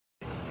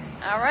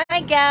All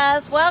right,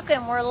 guys,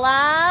 welcome. We're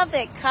live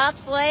at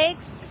Cops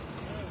Lakes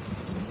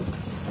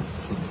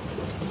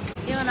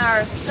doing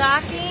our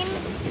stocking.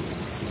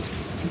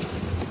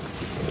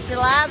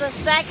 July the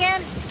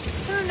 2nd.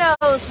 Who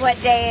knows what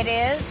day it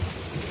is?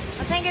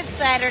 I think it's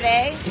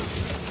Saturday.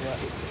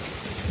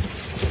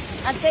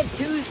 I said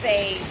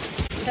Tuesday,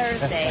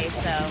 Thursday,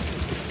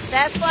 so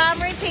that's why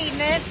I'm repeating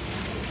it.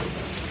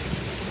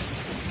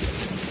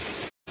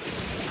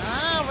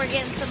 Oh, we're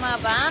getting some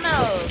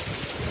albinos.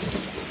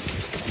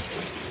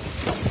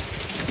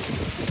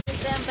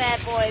 Them bad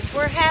boys.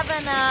 We're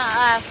having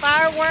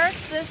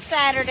fireworks this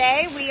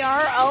Saturday. We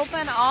are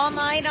open all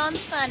night on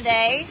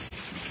Sunday.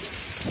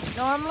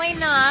 Normally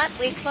not.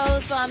 We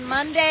close on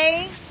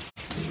Monday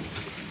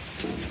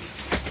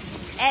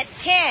at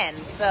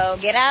 10. So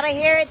get out of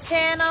here at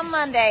 10 on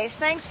Mondays.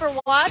 Thanks for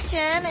watching.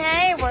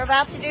 Hey, we're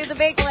about to do the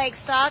big lake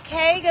stock.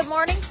 Hey, good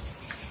morning,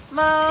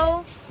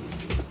 Mo.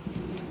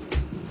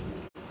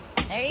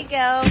 There you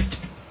go.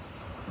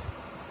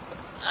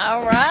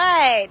 All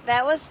right.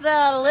 That was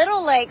the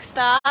little lake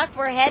stock.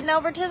 We're heading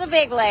over to the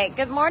big lake.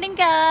 Good morning,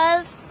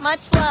 guys.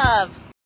 Much love.